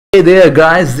Hey there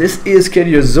guys, this is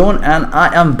ktgozone and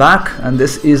I am back, and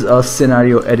this is a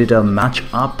scenario editor match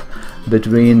up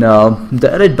between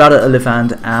the elite battle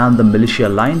elephant and the militia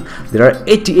line. There are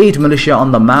 88 militia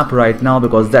on the map right now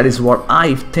because that is what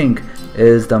I think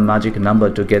is the magic number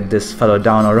to get this fellow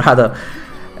down, or rather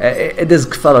this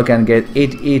fellow can get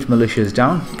 88 militias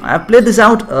down. I've played this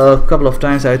out a couple of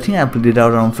times. I think I played it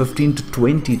out around 15 to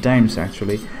 20 times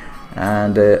actually,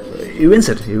 and he wins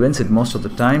it most of the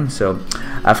time. So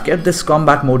I've kept this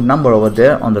combat mode number over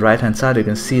there on the right hand side. You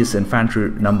can see his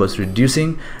infantry numbers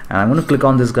reducing, and I'm going to click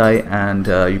on this guy and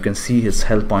you can see his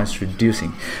health points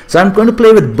reducing. So I'm going to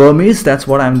play with Burmese. That's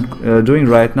what I'm doing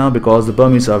right now, because the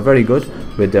Burmese are very good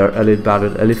with their elite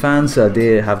battle elephants.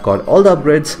 They have got all the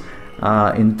upgrades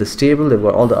in the stable. They've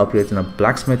got all the upgrades in a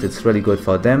blacksmith. It's really good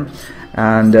for them,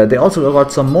 and they also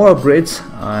got some more upgrades,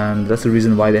 and that's the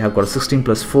reason why they have got a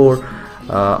 16+4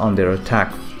 on their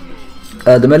attack.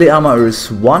 The melee armor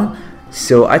is 1,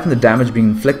 so I think the damage being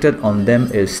inflicted on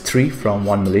them is 3 from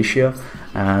 1 militia,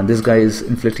 and this guy is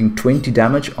inflicting 20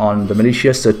 damage on the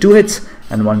militia, so 2 hits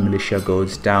and 1 militia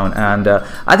goes down. And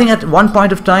I think at one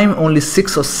point of time only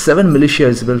 6 or 7 militia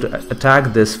is able to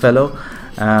attack this fellow,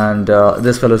 and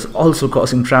this fellow is also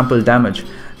causing trample damage,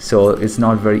 so it's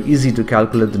not very easy to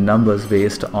calculate the numbers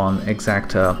based on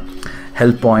exact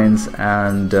health points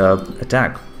and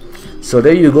attack. So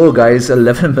there you go guys,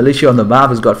 11 militia on the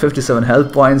map has got 57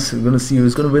 health points. We're going to see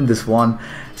who's going to win this one.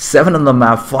 7 on the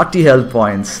map, 40 health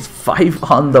points.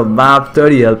 5 on the map,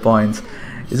 30 health points.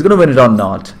 Is going to win it or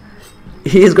not?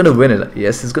 He is going to win it.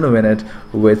 Yes, he's going to win it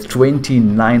with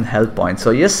 29 health points.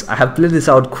 So yes, I have played this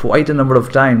out quite a number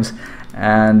of times,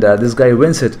 and this guy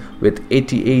wins it with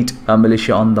 88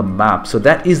 militia on the map. So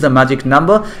that is the magic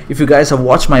number. If you guys have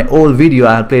watched my old video,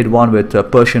 I played one with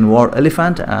Persian war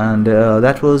elephant, and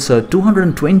that was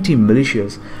 220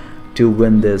 militias to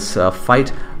win this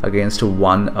fight against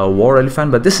one war elephant.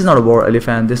 But this is not a war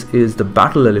elephant, this is the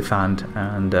battle elephant,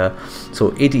 and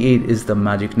so 88 is the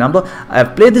magic number. I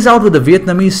have played this out with the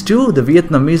Vietnamese too. The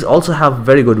Vietnamese also have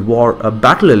very good war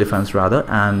battle elephants rather,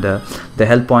 and the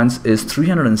health points is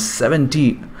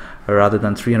 370 rather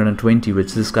than 320,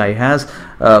 which this guy has,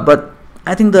 but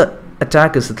I think the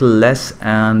attack is a little less,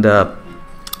 and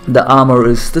the armor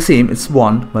is the same. It's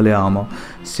 1 melee armor,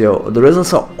 so the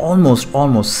results are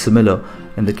almost similar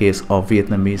in the case of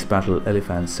Vietnamese battle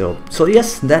elephants. So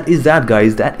yes, that is that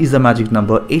guys, that is the magic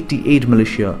number. 88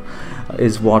 militia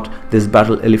is what this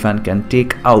battle elephant can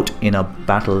take out in a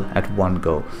battle at one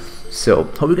go. So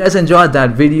hope you guys enjoyed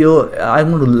that video. I'm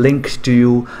going to link to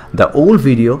you the old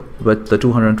video with the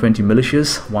 220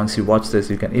 militias. Once you watch this,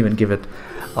 you can even give it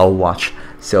a watch.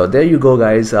 So there you go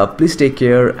guys, please take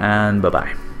care and bye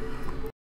bye.